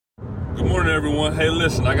Good morning, everyone. Hey,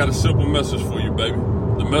 listen, I got a simple message for you, baby.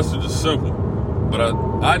 The message is simple, but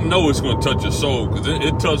I know it's going to touch your soul because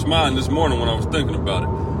it touched mine this morning when I was thinking about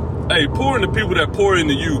it. Hey, pour into people that pour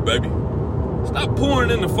into you, baby. Stop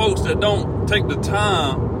pouring into folks that don't take the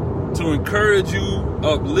time to encourage you,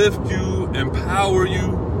 uplift you, empower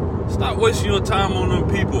you. Stop wasting your time on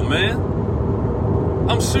them people, man.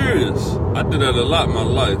 I'm serious. I did that a lot in my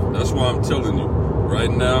life. That's why I'm telling you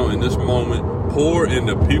right now in this moment, pour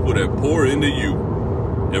into people that pour into you.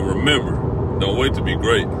 And remember, don't wait to be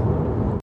great.